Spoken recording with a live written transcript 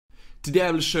Today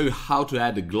I will show you how to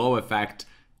add a glow effect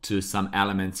to some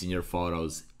elements in your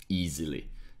photos easily.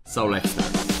 So let's start.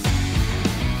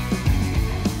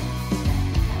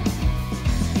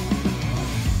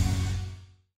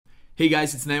 Hey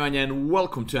guys, it's Nemanja and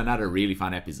welcome to another really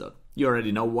fun episode. You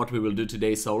already know what we will do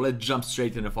today, so let's jump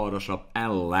straight into Photoshop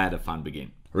and let the fun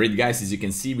begin. Alright guys, as you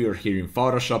can see, we are here in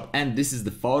Photoshop and this is the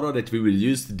photo that we will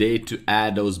use today to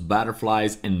add those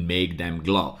butterflies and make them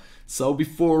glow. So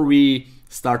before we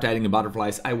start adding the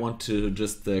butterflies, I want to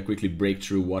just quickly break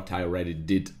through what I already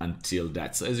did until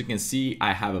that. So as you can see,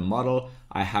 I have a model,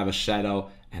 I have a shadow,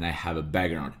 and I have a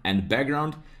background. And the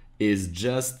background is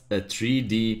just a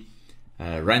 3D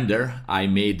render. I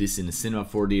made this in Cinema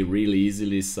 4D really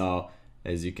easily. So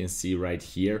as you can see right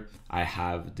here, I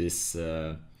have this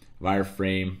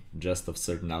wireframe just of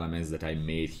certain elements that I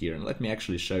made here. And let me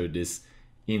actually show you this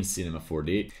in Cinema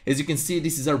 4D. As you can see,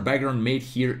 this is our background made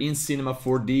here in Cinema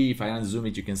 4D. If I unzoom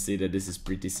it, you can see that this is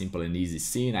pretty simple and easy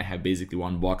scene. I have basically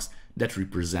one box that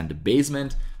represents the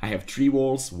basement. I have 3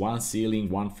 walls, 1 ceiling,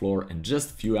 1 floor, and just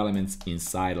a few elements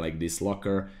inside like this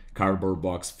locker, cardboard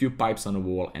box, few pipes on the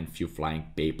wall, and few flying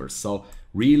papers. So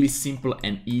really simple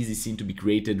and easy scene to be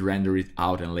created. Render it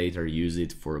out and later use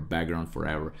it for a background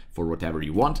forever, for whatever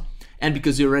you want. And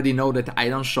because you already know that I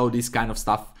don't show this kind of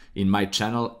stuff in my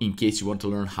channel, in case you want to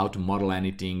learn how to model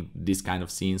anything, this kind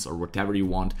of scenes or whatever you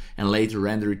want, and later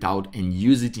render it out and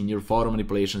use it in your photo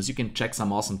manipulations, you can check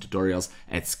some awesome tutorials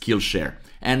at Skillshare.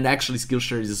 And actually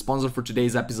Skillshare is a sponsor for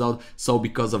today's episode, so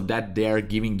because of that they are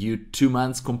giving you 2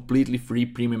 months completely free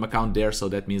premium account there. So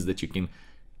that means that you can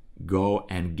go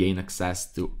and gain access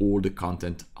to all the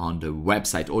content on the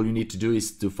website. All you need to do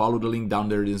is to follow the link down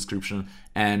there in the description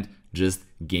and just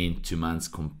gain 2 months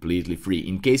completely free.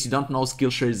 In case you don't know,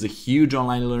 Skillshare is a huge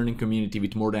online learning community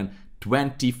with more than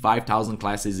 25,000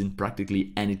 classes in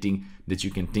practically anything that you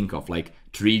can think of, like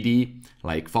 3D,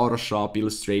 like Photoshop,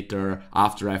 Illustrator,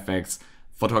 After Effects,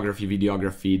 photography,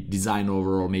 videography, design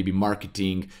overall, maybe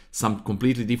marketing, some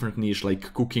completely different niche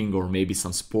like cooking or maybe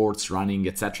some sports, running,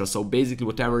 etc. So basically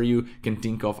whatever you can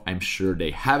think of, I'm sure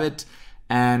they have it.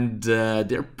 And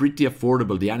they're pretty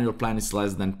affordable. The annual plan is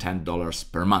less than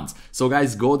 $10 per month. So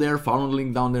guys, go there, follow the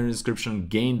link down there in the description,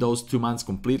 gain those 2 months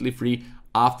completely free.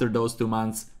 After those 2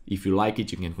 months, if you like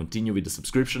it, you can continue with the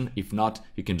subscription. If not,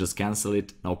 you can just cancel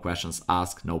it. No questions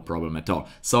asked, no problem at all.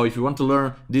 So if you want to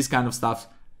learn this kind of stuff,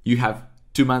 you have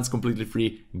 2 months completely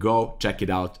free. Go check it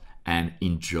out and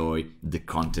enjoy the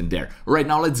content there. All right,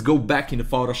 now let's go back into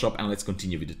Photoshop and let's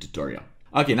continue with the tutorial.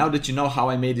 Okay, now that you know how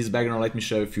I made this background, let me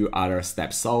show you a few other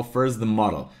steps. So first, the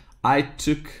model. I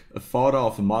took a photo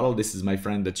of a model. This is my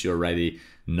friend that you already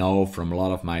know from a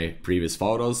lot of my previous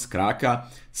photos, Kraka.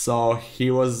 So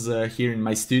he was here in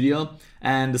my studio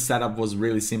and the setup was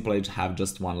really simple. I have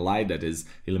just one light that is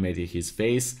illuminating his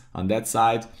face on that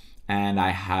side. And I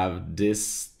have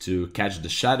this to catch the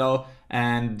shadow.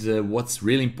 And what's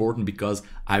really important, because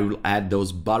I will add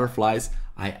those butterflies,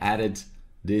 I added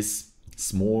this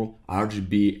small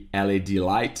RGB LED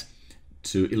light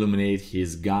to illuminate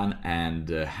his gun and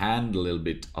hand, a little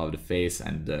bit of the face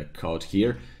and the coat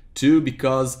here too,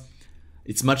 because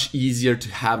it's much easier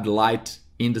to have the light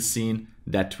in the scene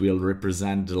that will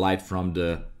represent the light from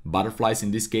the butterflies in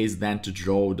this case than to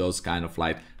draw those kind of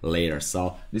light later.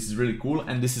 So this is really cool,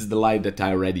 and this is the light that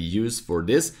I already use for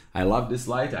this. I love this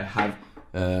light. I have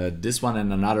this one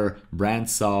and another brand,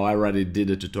 so I already did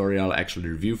a tutorial, actually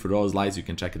review for those lights. You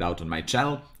can check it out on my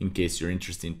channel in case you're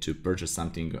interested to purchase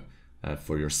something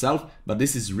for yourself. But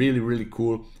this is really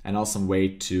cool and awesome way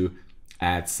to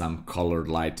add some colored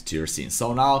light to your scene.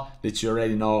 So now that you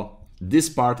already know this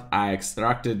part, I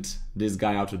extracted this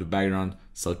guy out of the background.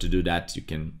 So to do that, you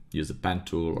can use a pen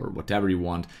tool or whatever you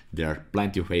want. There are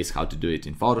plenty of ways how to do it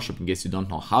in Photoshop. In case you don't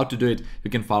know how to do it, you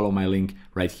can follow my link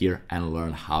right here and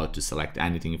learn how to select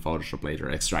anything in Photoshop, later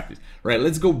extract it. Right,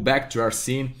 let's go back to our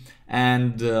scene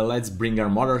and let's bring our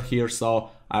model here.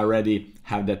 So I already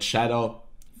have that shadow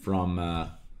from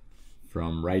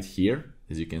right here,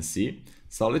 as you can see.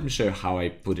 So let me show you how I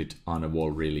put it on a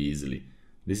wall really easily.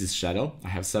 This is shadow. I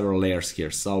have several layers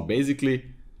here. So basically,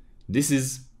 this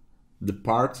is the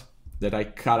part that I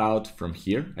cut out from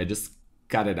here. I just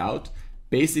cut it out,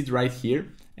 paste it right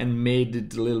here, and made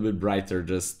it a little bit brighter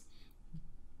just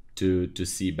to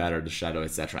see better the shadow,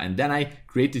 etc. And then I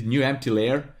created new empty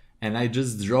layer, and I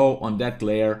just draw on that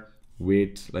layer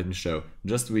with, let me show,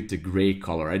 just with the gray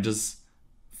color. I just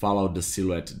followed the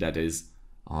silhouette that is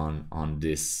on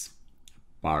this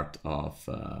part of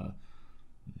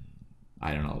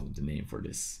I don't know the name for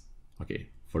this. Okay,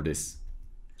 for this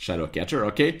shadow catcher.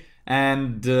 Okay,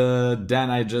 and then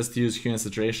I just use hue and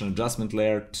saturation adjustment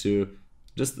layer to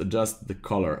just adjust the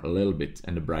color a little bit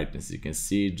and the brightness, you can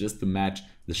see, just to match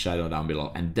the shadow down below.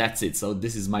 And that's it. So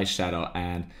this is my shadow,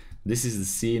 and this is the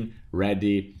scene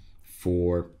ready for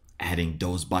adding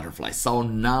those butterflies. So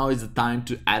now is the time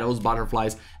to add those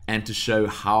butterflies and to show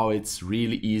how it's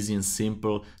really easy and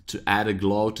simple to add a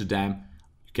glow to them.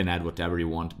 You can add whatever you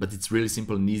want, but it's really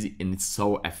simple and easy, and it's so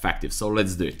effective. So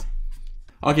let's do it.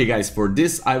 Okay guys, for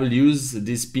this I will use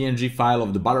this PNG file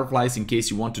of the butterflies. In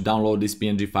case you want to download this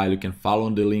PNG file, you can follow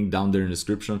the link down there in the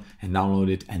description and download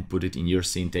it and put it in your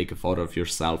scene. Take a photo of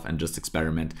yourself and just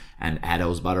experiment and add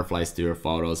those butterflies to your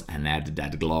photos and add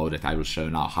that glow that I will show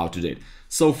now how to do it.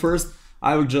 So first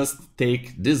I will just take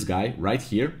this guy right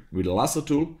here with the lasso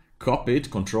tool, copy it,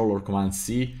 Control or Command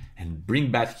C, and bring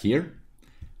back here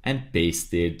and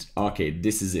paste it. Okay,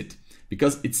 this is it.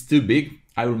 Because it's too big,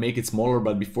 I will make it smaller,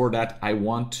 but before that I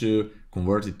want to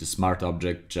convert it to smart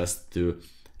object just to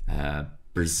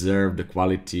preserve the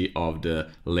quality of the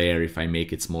layer if I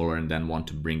make it smaller and then want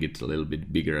to bring it a little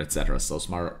bit bigger, etc. So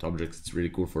smart objects, it's really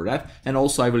cool for that. And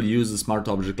also I will use the smart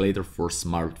object later for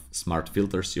smart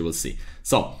filters, you will see.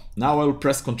 So now I will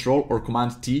press Control or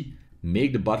Command T,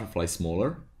 make the butterfly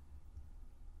smaller,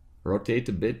 rotate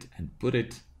a bit and put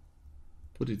it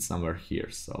somewhere here.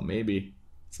 So maybe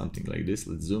something like this.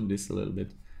 Let's zoom this a little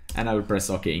bit, and I will press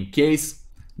OK. In case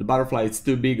the butterfly is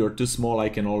too big or too small, I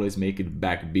can always make it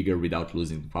back bigger without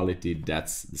losing quality.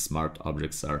 That's the smart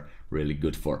objects are really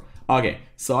good for. Okay,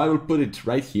 so I will put it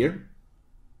right here.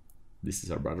 This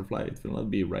is our butterfly. It will not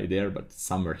be right there, but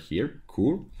somewhere here.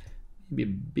 Cool.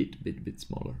 Maybe a bit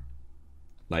smaller,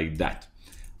 like that.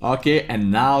 Okay,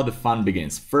 and now the fun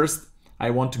begins. First, I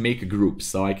want to make a group,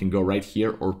 so I can go right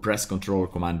here or press Control or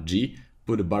Command G,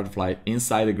 put a butterfly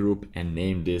inside a group and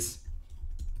name this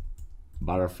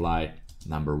butterfly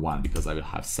number 1 because I will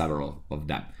have several of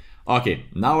them. Okay,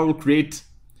 now I will create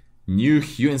new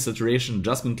hue and saturation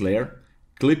adjustment layer,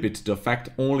 clip it to affect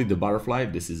only the butterfly.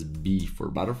 This is B for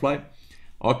butterfly.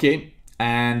 Okay,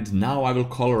 and now I will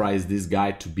colorize this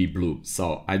guy to be blue.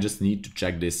 So I just need to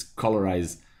check this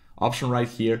colorize option right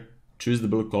here, choose the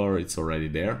blue color, it's already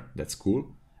there, that's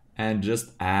cool. And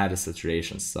just add a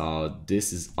saturation. So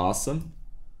this is awesome,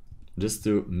 just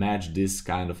to match this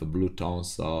kind of a blue tone.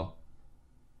 So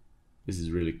this is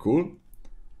really cool.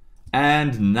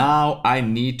 And now I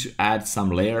need to add some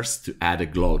layers to add a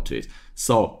glow to it.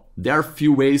 So there are a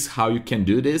few ways how you can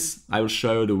do this. I will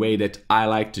show you the way that I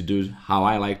like to do, how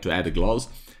I like to add the glows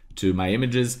to my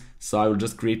images. So I will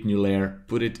just create a new layer,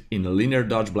 put it in a linear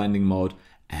dodge blending mode,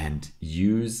 and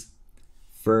use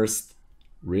first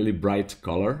really bright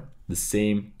color, the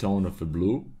same tone of a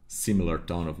blue, similar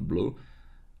tone of blue,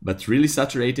 but really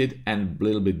saturated and a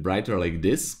little bit brighter like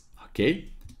this. Okay,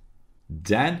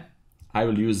 then I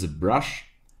will use a brush,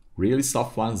 really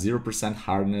soft one, 0%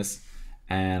 hardness,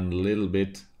 and a little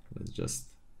bit, let's just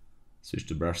switch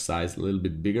the brush size, a little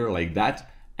bit bigger like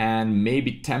that, and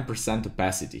maybe 10%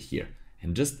 opacity here,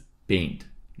 and just paint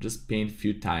a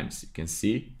few times. You can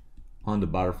see on the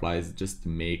butterflies just to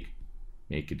make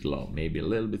it glow, maybe a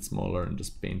little bit smaller, and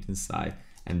just paint inside.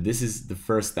 And this is the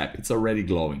first step, it's already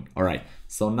glowing. All right,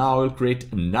 so now I will create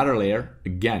another layer,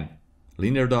 again,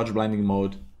 linear dodge blending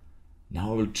mode.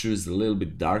 Now I will choose a little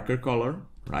bit darker color,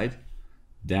 right?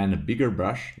 Then a bigger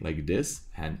brush like this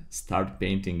and start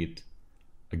painting it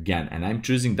again. And I'm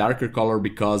choosing darker color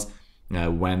because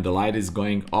when the light is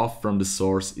going off from the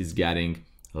source, it's getting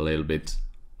a little bit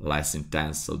less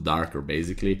intense, so darker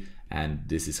basically. And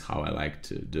this is how I like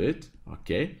to do it,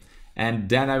 okay? And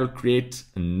then I will create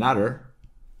another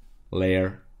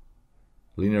layer,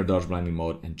 linear dodge blending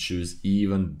mode, and choose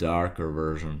even darker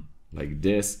version like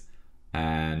this.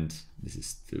 And this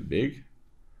is too big.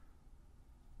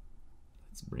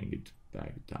 Let's bring it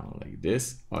back down like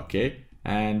this, okay?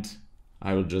 And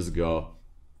I will just go,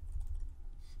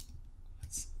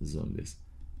 let's zoom this.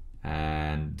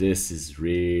 And this is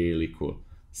really cool.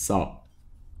 So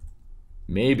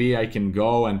maybe I can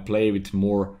go and play with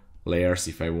more layers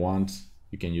if I want.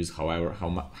 You can use however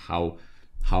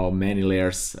how many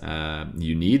layers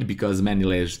you need, because many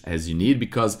layers as you need,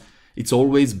 because it's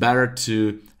always better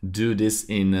to do this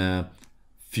in a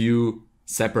few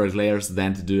separate layers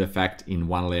than to do effect in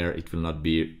one layer. It will not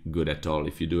be good at all.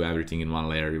 If you do everything in one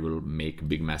layer, you will make a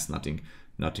big mess,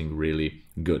 nothing really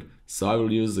good. So I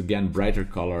will use again brighter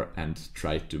color and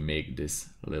try to make this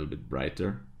a little bit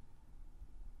brighter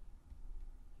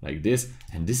like this.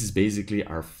 And this is basically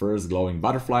our first glowing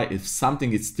butterfly. If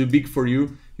something is too big for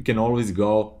you, you can always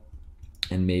go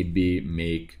and maybe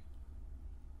make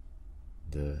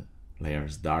the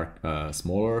layers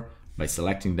smaller by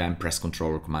selecting them, press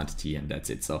Ctrl or Command T, and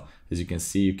that's it. So as you can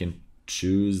see, you can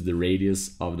choose the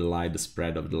radius of the light, the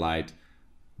spread of the light,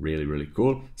 Really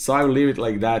cool. So I will leave it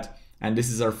like that. And this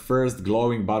is our first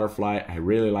glowing butterfly. I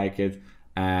really like it.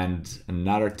 And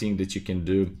another thing that you can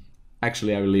do,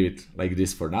 actually I will leave it like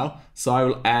this for now. So I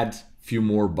will add few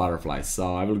more butterflies.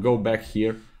 So I will go back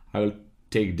here. I will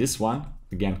take this one,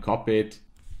 again copy it,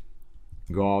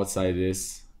 go outside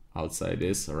this,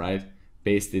 all right?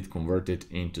 Paste it, convert it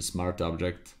into smart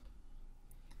object,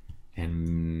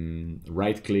 and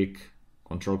right click,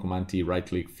 Control Command T, right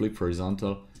click, flip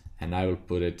horizontal, and I will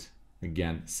put it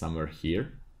again somewhere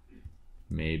here,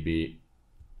 maybe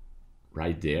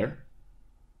right there,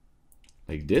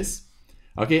 like this.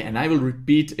 Okay, and I will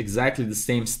repeat exactly the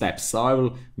same steps. So I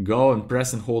will go and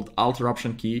press and hold Alt or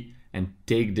Option key and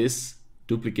take this,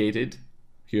 duplicate it,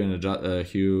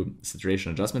 hue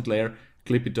saturation adjustment layer,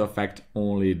 clip it to affect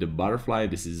only the butterfly.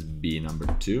 This is B number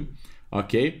 2.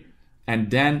 Okay,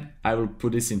 and then I will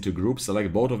put this into group,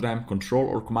 select both of them, Control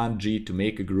or Command G to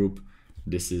make a group.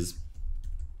 This is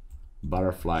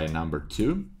butterfly number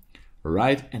 2.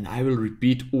 Right, and I will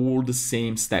repeat all the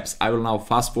same steps. I will now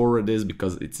fast forward this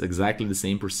because it's exactly the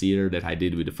same procedure that I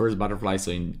did with the first butterfly. So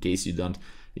in case you don't,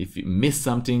 if you miss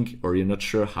something or you're not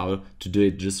sure how to do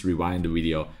it, just rewind the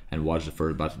video and watch the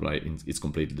first butterfly. It's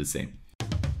completely the same.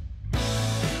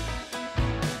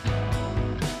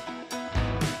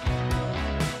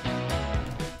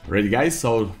 Ready guys,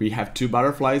 so we have 2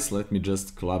 butterflies. Let me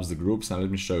just collapse the groups and let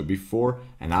me show you before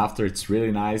and after. It's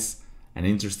really nice and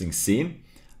interesting scene.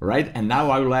 Right, and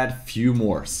now I will add few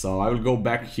more. So I will go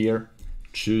back here,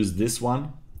 choose this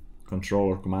one, Control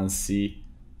or Command C,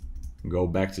 go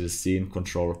back to the scene,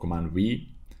 Control or Command V.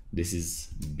 This is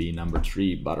B number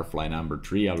 3, butterfly number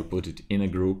 3. I will put it in a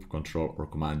group, Control or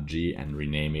Command G, and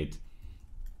rename it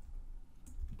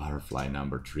butterfly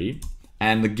number 3.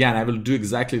 And again, I will do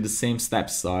exactly the same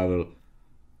steps. So I will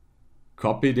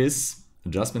copy this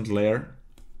adjustment layer,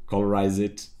 colorize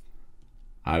it.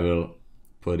 I will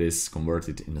put this, convert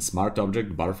it in a smart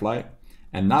object, butterfly.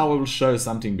 And now I will show you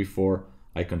something before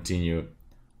I continue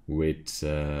with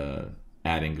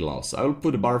adding glow. So I will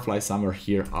put a butterfly somewhere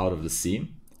here out of the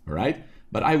scene, right?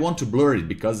 But I want to blur it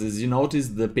because as you notice,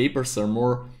 the papers are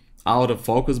more out of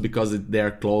focus because they're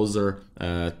closer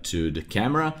to the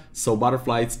camera. So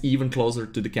butterfly is even closer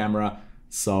to the camera.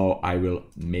 So I will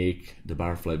make the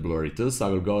butterfly blurry too. So I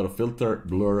will go to Filter,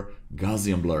 Blur,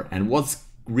 Gaussian Blur. And what's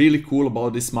really cool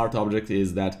about this smart object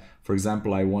is that, for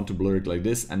example, I want to blur it like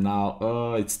this and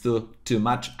now it's still too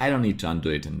much. I don't need to undo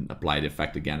it and apply the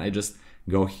effect again. I just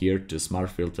go here to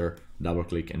Smart Filter, double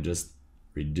click and just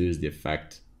reduce the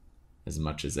effect as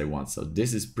much as I want. So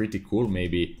this is pretty cool,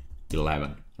 maybe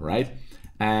 11, right?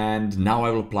 And now I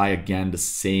will apply again the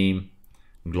same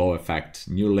glow effect,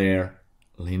 new layer,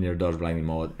 linear dodge blending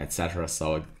mode, etc.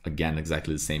 So again,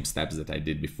 exactly the same steps that I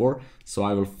did before. So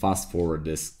I will fast forward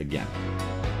this again.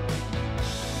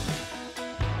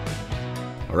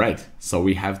 All right, so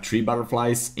we have 3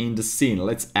 butterflies in the scene.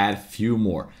 Let's add a few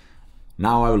more.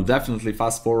 Now I will definitely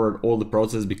fast forward all the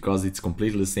process because it's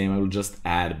completely the same. I will just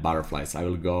add butterflies. I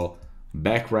will go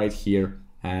back right here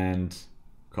and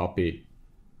copy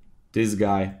this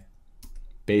guy,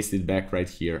 paste it back right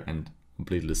here, and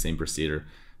completely the same procedure.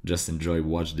 Just enjoy,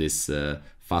 watch this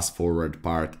fast forward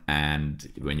part,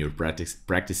 and when you're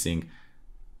practicing,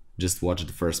 just watch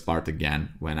the first part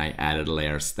again when I added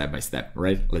layers step by step,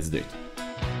 right? Let's do it.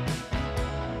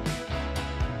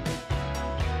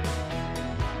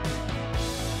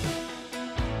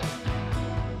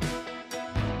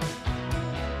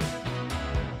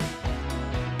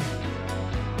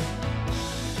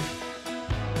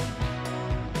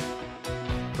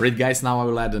 Alright guys, now I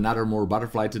will add another more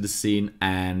butterfly to the scene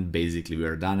and basically we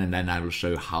are done, and then I will show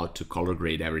you how to color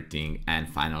grade everything and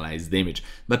finalize the image.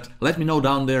 But let me know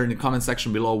down there in the comment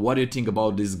section below, what do you think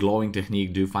about this glowing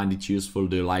technique? Do you find it useful?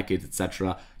 Do you like it,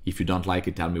 etc.? If you don't like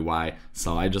it, tell me why.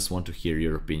 So I just want to hear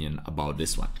your opinion about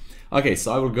this one. Okay,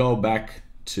 so I will go back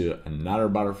to another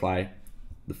butterfly,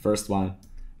 the first one,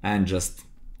 and just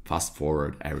fast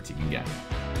forward everything again.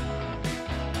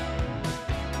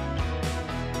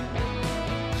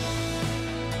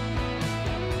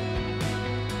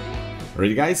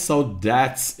 Alright guys, so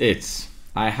that's it.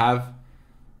 I have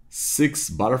 6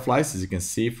 butterflies, as you can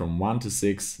see, from 1 to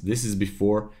 6. This is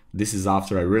before, this is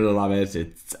after. I really love it.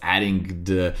 It's adding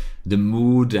the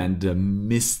mood and the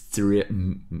mystery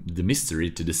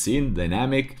to the scene,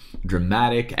 dynamic,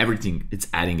 dramatic, everything. It's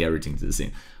adding everything to the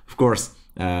scene. Of course,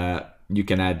 you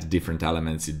can add different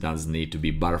elements. It doesn't need to be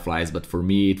butterflies, but for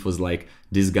me, it was like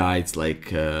this guy. It's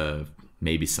like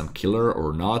maybe some killer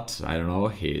or not. I don't know.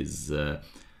 He's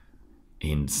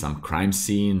in some crime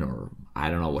scene, or I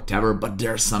don't know, whatever, but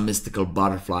there are some mystical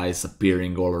butterflies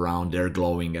appearing all around, they're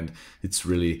glowing, and it's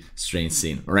really strange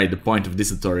scene. Alright, the point of this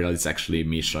tutorial is actually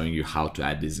me showing you how to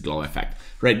add this glow effect.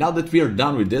 Right, now that we are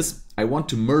done with this, I want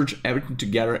to merge everything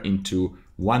together into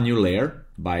one new layer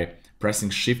by pressing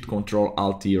Shift Control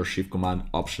Alt T or Shift Command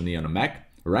Option E on a Mac,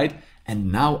 right?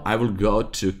 And now I will go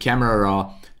to Camera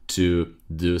Raw to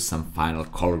do some final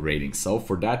color grading. So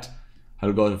for that,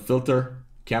 I'll go to Filter,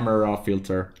 Camera Raw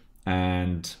Filter,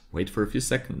 and wait for a few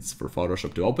seconds for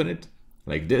Photoshop to open it,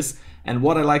 like this. And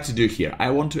what I like to do here,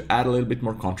 I want to add a little bit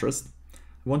more contrast.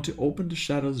 I want to open the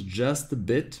shadows just a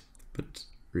bit, but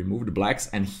remove the blacks.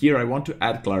 And here I want to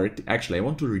add clarity. Actually, I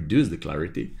want to reduce the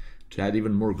clarity to add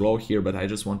even more glow here, but I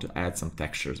just want to add some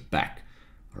textures back,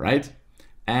 all right?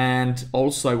 And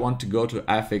also I want to go to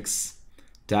FX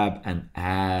tab and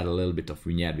add a little bit of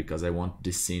vignette because I want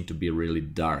this scene to be really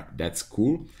dark. That's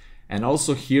cool. And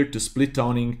also here to split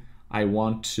toning, I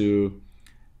want to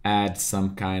add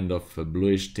some kind of a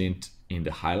bluish tint in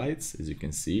the highlights, as you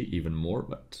can see, even more,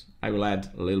 but I will add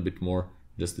a little bit more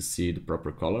just to see the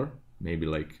proper color, maybe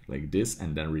like this,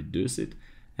 and then reduce it.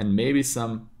 And maybe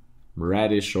some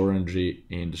reddish orangey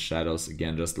in the shadows,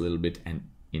 again, just a little bit, and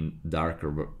in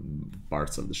darker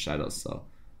parts of the shadows. So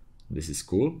this is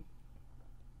cool.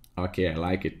 Okay, I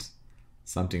like it.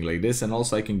 Something like this. And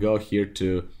also I can go here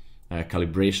to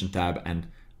calibration tab and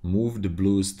move the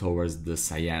blues towards the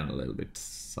cyan a little bit.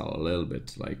 So a little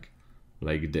bit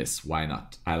like this. Why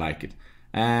not? I like it.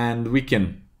 And we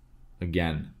can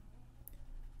again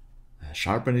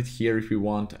sharpen it here if we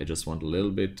want. I just want a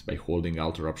little bit. By holding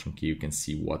Alt or Option key, you can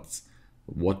see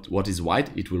what is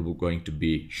white. It will be going to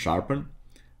be sharpened.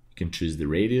 You can choose the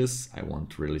radius. I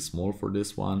want really small for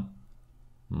this one.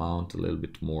 Mount a little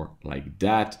bit more like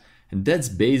that. And that's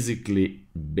basically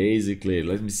it.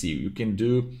 Let me see. You can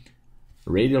do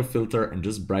radial filter and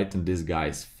just brighten this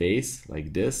guy's face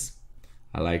like this.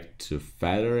 I like to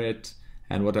feather it.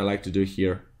 And what I like to do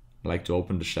here, I like to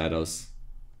open the shadows.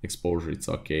 Exposure, it's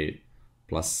okay.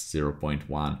 Plus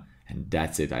 0.1. And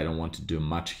that's it. I don't want to do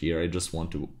much here. I just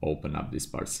want to open up this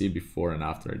part. See, before and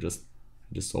after, I just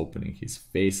opening his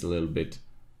face a little bit.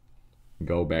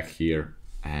 Go back here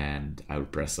and I will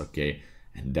press OK.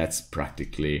 And that's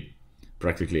practically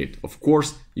it. Of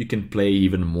course, you can play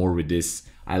even more with this.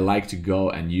 I like to go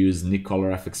and use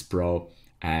Nicolor FX Pro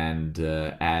and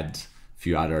add a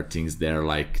few other things there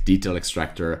like detail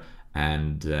extractor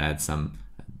and add some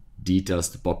details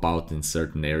to pop out in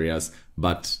certain areas,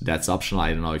 but that's optional.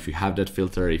 I don't know if you have that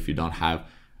filter. If you don't have,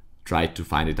 try to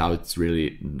find it out. It's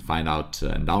really find out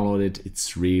and download it.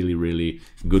 It's really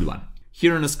good one.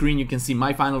 Here on the screen you can see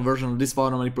my final version of this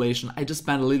photo manipulation. I just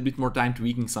spent a little bit more time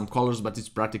tweaking some colors, but it's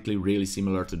practically really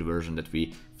similar to the version that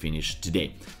we finished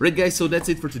today. Right guys, so that's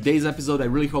it for today's episode. I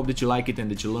really hope that you like it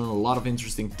and that you learn a lot of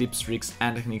interesting tips, tricks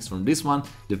and techniques from this one.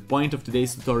 The point of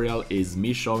today's tutorial is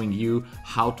me showing you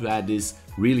how to add this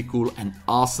really cool and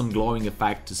awesome glowing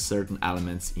effect to certain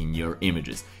elements in your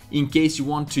images. In case you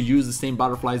want to use the same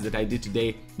butterflies that I did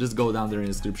today, just go down there in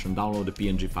the description, download the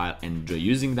PNG file and enjoy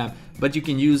using them. But you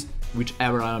can use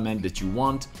whichever element that you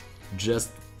want,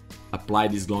 just apply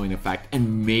this glowing effect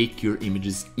and make your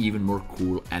images even more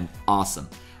cool and awesome.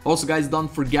 Also guys, don't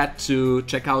forget to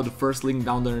check out the first link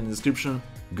down there in the description.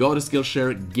 Go to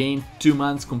Skillshare, gain 2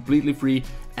 months completely free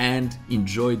and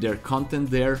enjoy their content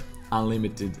there,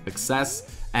 unlimited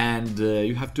access. And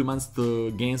you have 2 months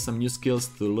to gain some new skills,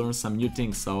 to learn some new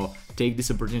things, so take this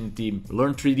opportunity,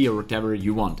 learn 3D or whatever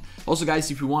you want. Also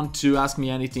guys, if you want to ask me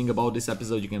anything about this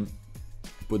episode, you can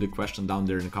put a question down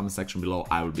there in the comment section below.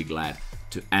 I will be glad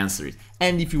to answer it.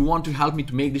 And if you want to help me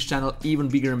to make this channel even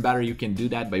bigger and better, you can do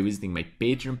that by visiting my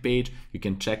Patreon page. You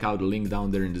can check out the link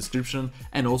down there in the description,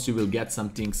 and also you will get some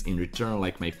things in return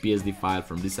like my PSD file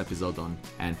from this episode on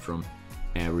and from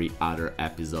every other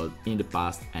episode in the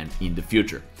past and in the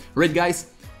future. Right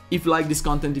guys, if you like this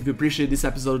content, if you appreciate this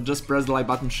episode, just press the like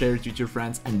button, share it with your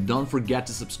friends, and don't forget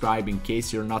to subscribe in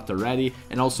case you're not already,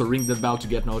 and also ring the bell to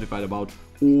get notified about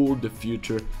all the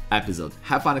future episodes.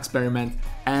 Have fun, experiment,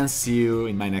 and see you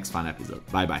in my next fun episode.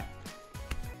 Bye bye.